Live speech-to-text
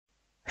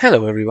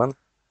Hello everyone!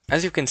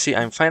 As you can see,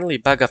 I'm finally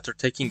back after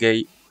taking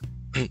a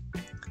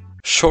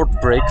short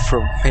break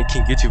from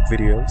making YouTube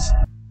videos.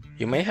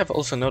 You may have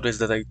also noticed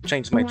that I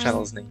changed my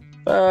channel's name,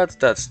 but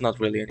that's not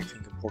really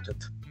anything important.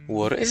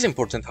 What is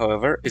important,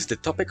 however, is the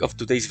topic of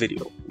today's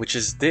video, which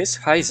is this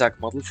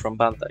Hi-Zack model from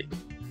Bandai.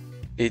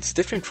 It's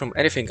different from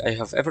anything I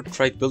have ever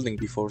tried building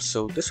before,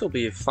 so this will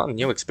be a fun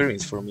new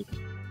experience for me.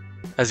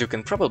 As you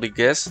can probably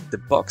guess, the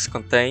box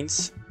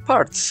contains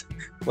parts!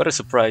 What a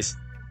surprise!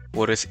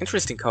 What is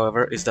interesting,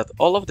 however, is that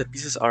all of the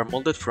pieces are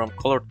molded from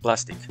colored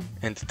plastic,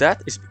 and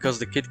that is because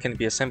the kit can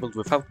be assembled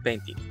without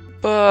painting.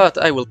 But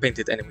I will paint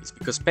it anyways,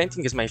 because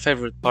painting is my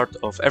favorite part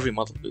of every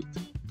model build.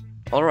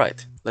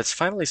 Alright, let's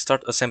finally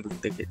start assembling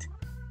the kit.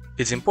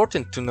 It's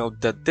important to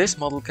note that this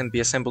model can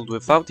be assembled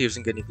without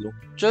using any glue,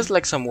 just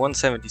like some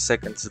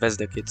 1/72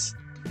 Zvezda kits.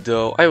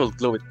 Though I will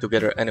glue it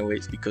together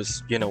anyways,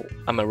 because, you know,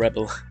 I'm a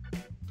rebel.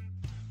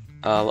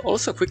 I'll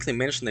also quickly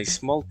mention a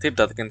small tip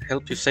that can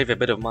help you save a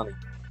bit of money.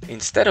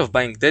 Instead of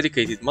buying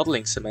dedicated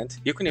modeling cement,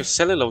 you can use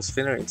cellulose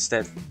thinner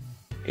instead.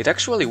 It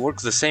actually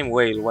works the same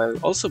way while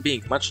also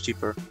being much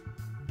cheaper.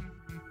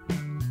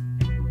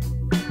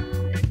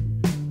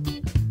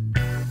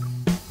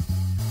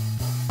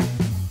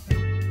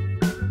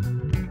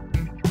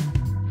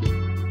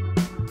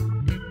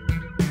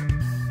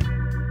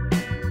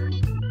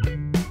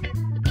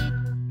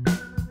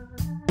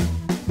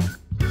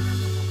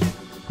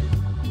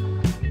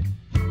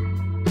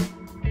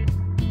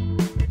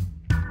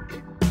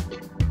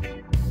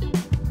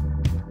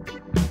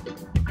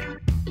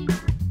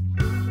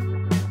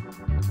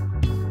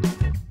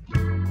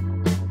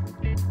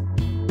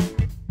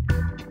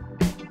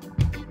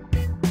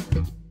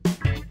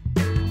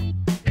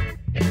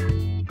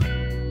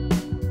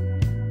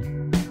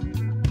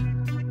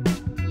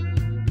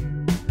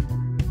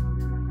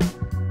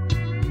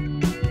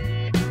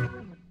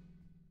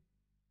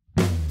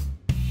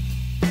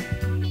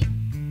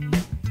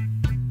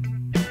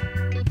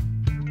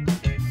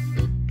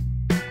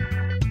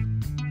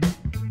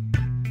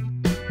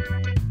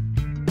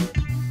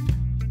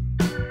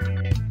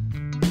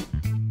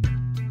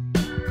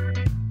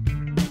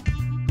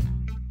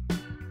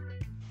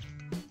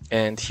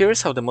 And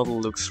here's how the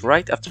model looks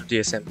right after the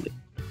assembly.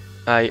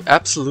 I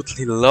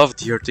absolutely love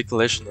the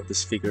articulation of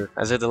this figure,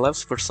 as it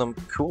allows for some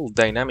cool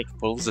dynamic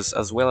poses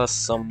as well as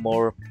some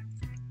more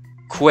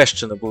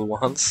questionable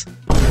ones.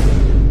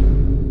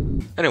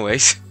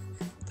 Anyways,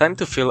 time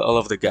to fill all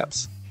of the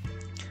gaps.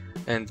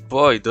 And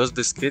boy, does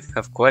this kit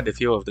have quite a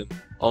few of them.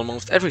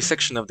 Almost every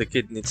section of the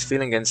kit needs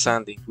filling and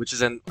sanding, which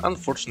is an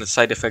unfortunate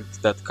side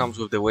effect that comes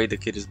with the way the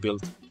kit is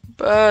built.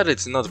 But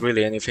it's not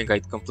really anything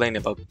I'd complain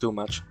about too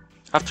much.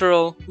 After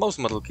all, most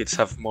model kits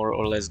have more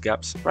or less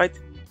gaps, right?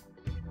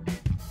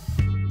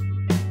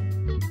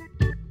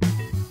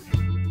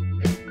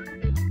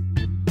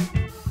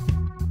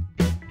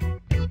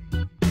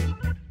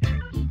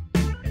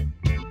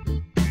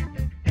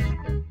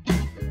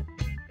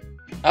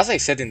 As I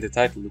said in the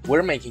title,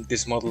 we're making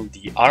this model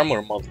the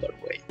armor modeler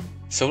way.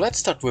 So let's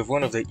start with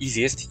one of the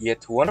easiest,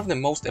 yet one of the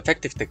most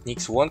effective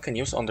techniques one can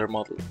use on their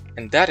model,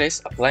 and that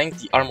is applying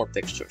the armor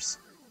textures.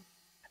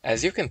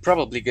 As you can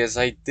probably guess,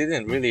 I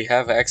didn't really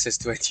have access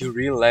to any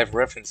real-life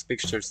reference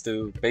pictures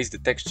to base the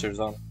textures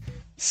on,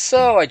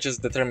 so I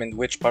just determined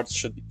which parts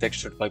should be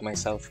textured by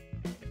myself.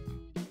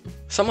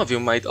 Some of you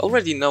might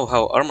already know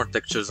how armor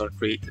textures are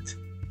created,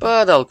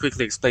 but I'll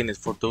quickly explain it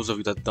for those of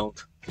you that don't.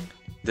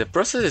 The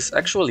process is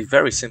actually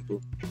very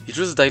simple. You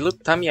just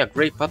dilute Tamiya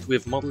grey putty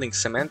with modeling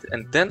cement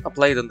and then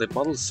apply it on the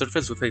model's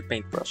surface with a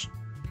paintbrush.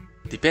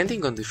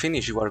 Depending on the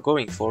finish you are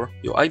going for,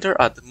 you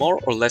either add more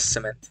or less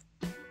cement.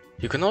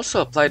 You can also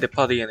apply the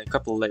putty in a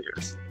couple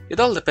layers. It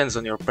all depends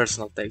on your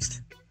personal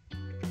taste.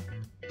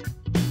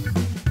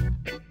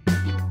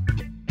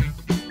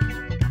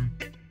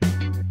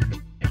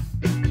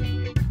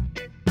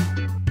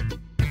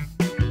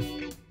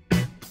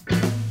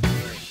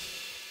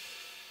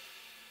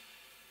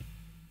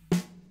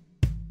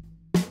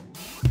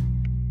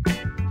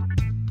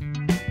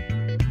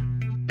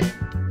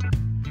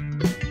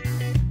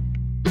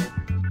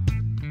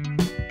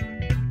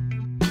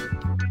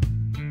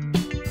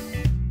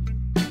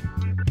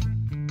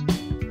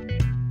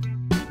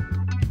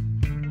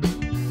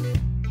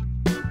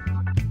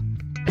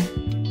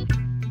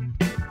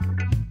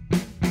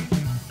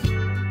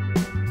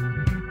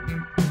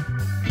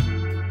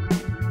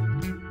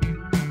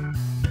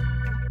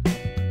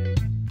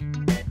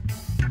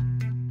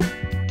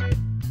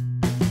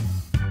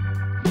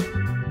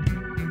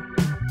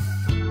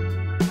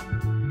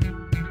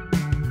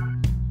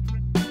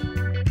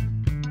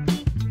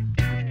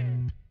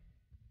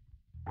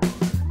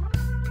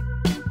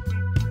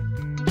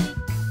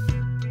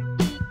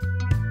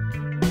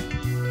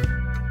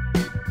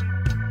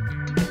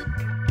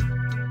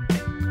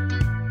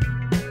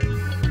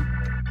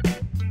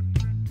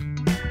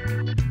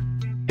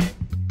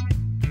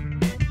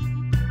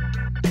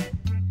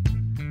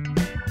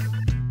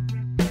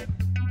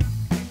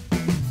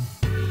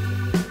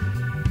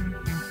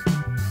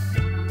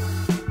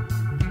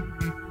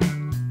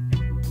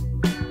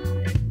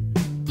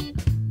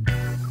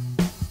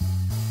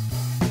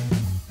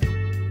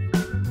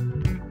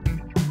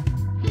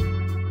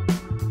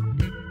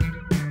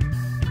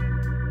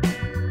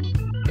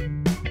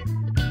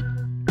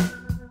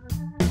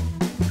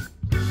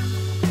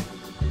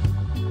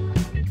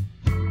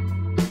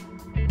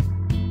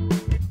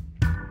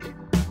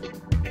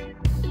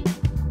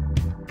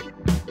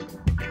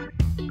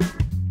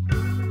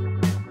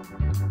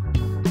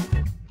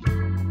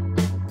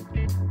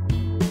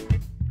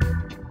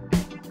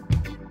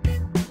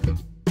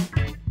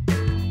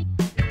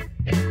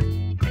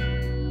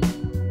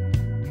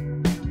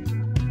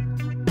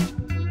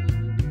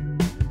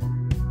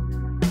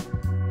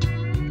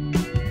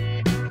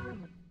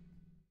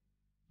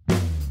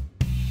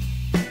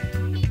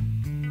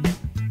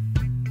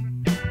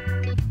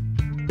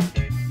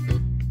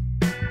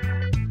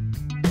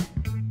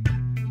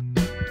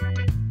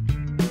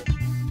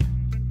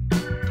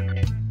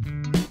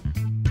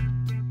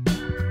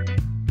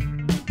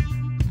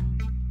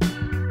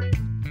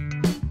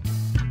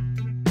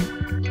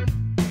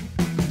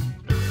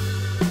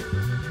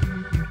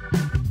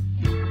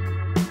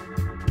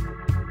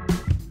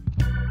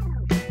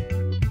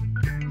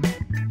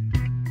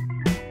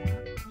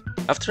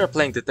 After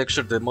applying the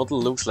texture, the model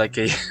looks like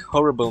a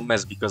horrible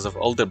mess because of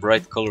all the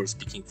bright colors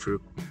peeking through.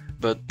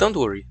 But don't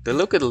worry, the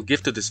look it'll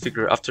give to this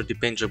figure after the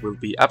paint job will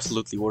be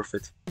absolutely worth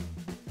it.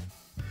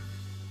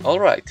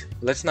 Alright,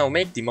 let's now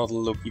make the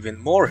model look even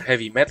more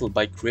heavy metal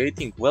by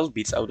creating weld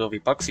beads out of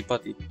epoxy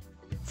putty.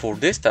 For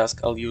this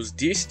task I'll use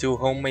these two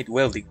homemade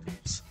welding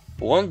tools,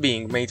 one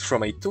being made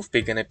from a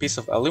toothpick and a piece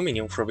of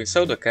aluminum from a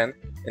soda can,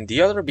 and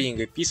the other being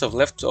a piece of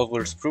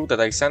leftover sprue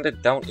that I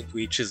sanded down into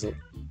a chisel.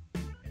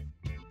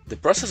 The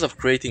process of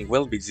creating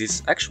weld beads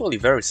is actually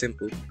very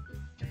simple,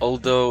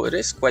 although it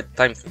is quite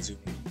time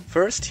consuming.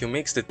 First you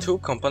mix the two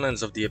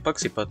components of the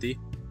epoxy putty,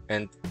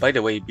 and by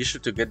the way be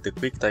sure to get the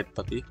quick type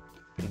putty.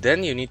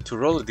 Then you need to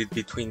roll it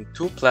between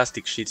two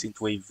plastic sheets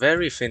into a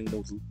very thin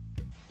noodle.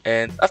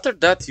 And after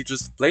that you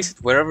just place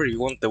it wherever you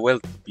want the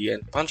weld to be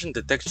and punch in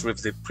the texture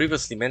with the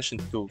previously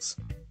mentioned tools.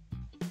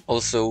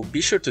 Also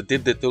be sure to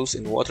dip the tools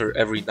in water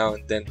every now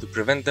and then to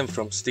prevent them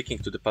from sticking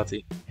to the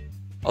putty.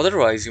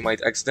 Otherwise you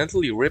might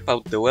accidentally rip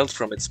out the weld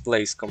from its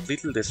place,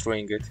 completely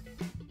destroying it.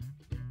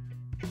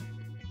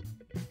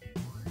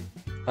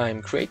 I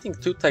am creating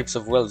two types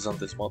of welds on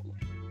this model.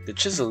 The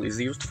chisel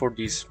is used for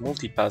these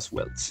multi-pass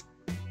welds.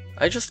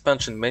 I just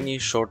punch in many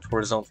short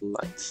horizontal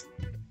lines.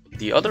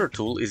 The other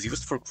tool is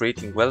used for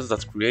creating welds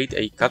that create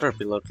a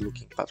caterpillar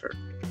looking pattern.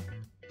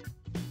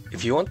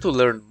 If you want to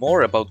learn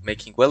more about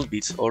making weld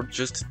beads or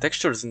just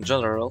textures in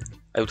general,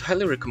 I would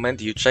highly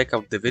recommend you check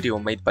out the video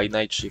made by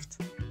Night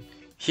Shift.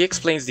 He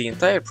explains the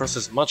entire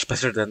process much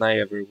better than I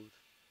ever would.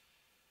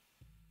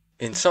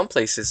 In some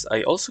places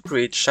I also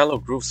create shallow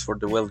grooves for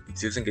the weld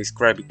beads using a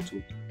scribing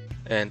tool,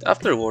 and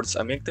afterwards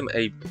I make them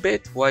a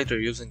bit wider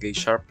using a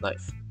sharp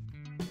knife.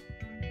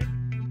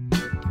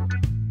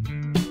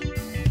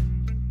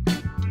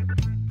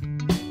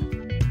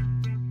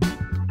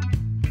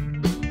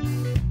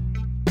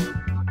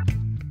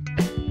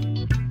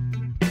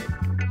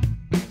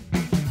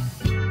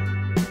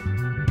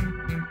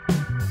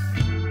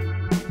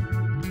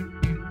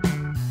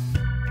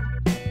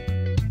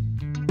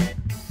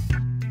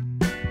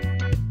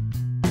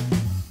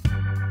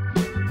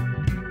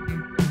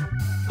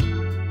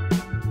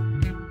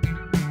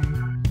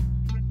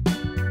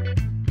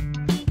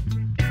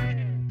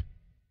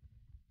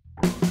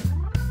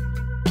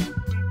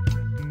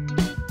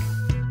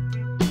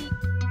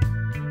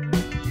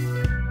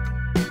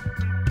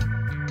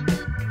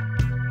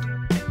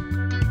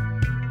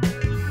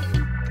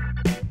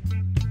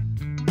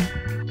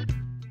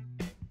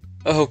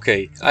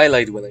 Okay, I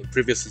lied when I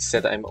previously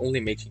said I'm only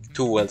making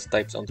 2 weld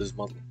types on this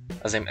model,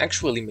 as I'm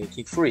actually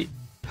making 3.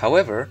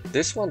 However,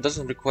 this one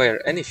doesn't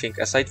require anything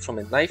aside from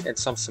a knife and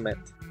some cement.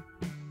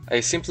 I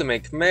simply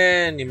make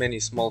many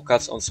small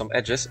cuts on some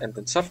edges and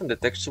then soften the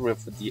texture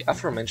with the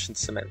aforementioned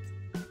cement.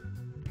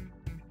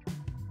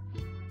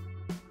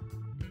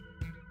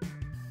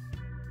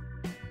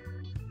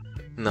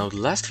 Now the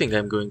last thing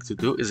I'm going to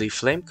do is a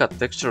flame cut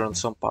texture on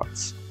some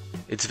parts.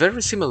 It's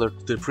very similar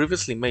to the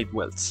previously made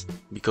welds,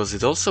 because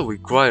it also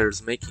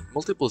requires making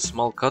multiple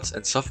small cuts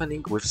and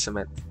softening with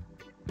cement.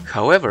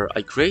 However,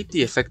 I create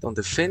the effect on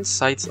the thin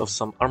sides of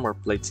some armor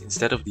plates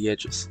instead of the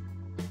edges.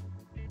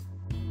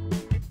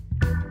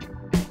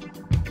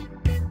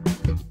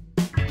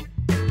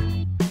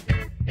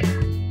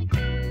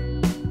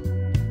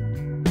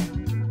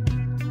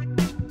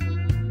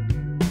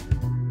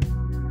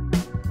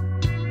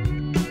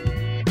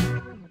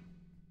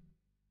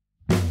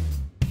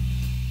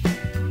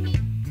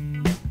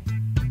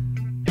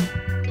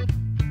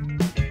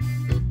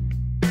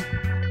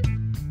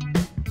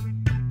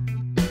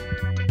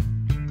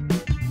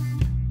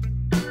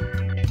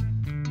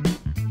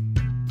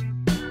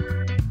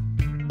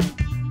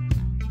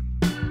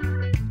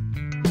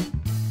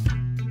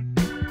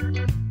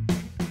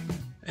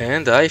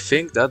 And I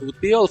think that would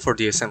be all for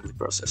the assembly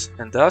process,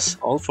 and thus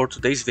all for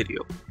today's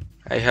video.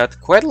 I had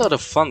quite a lot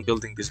of fun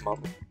building this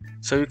model,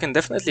 so you can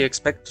definitely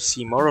expect to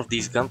see more of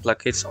these gunpla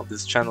kits on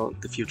this channel in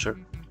the future.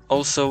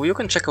 Also, you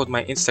can check out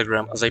my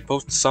Instagram as I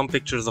post some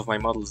pictures of my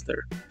models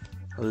there.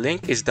 A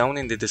link is down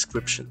in the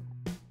description.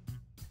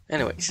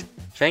 Anyways,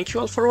 thank you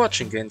all for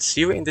watching and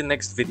see you in the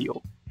next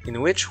video,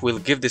 in which we'll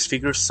give this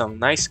figure some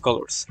nice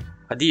colors.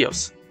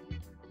 Adios!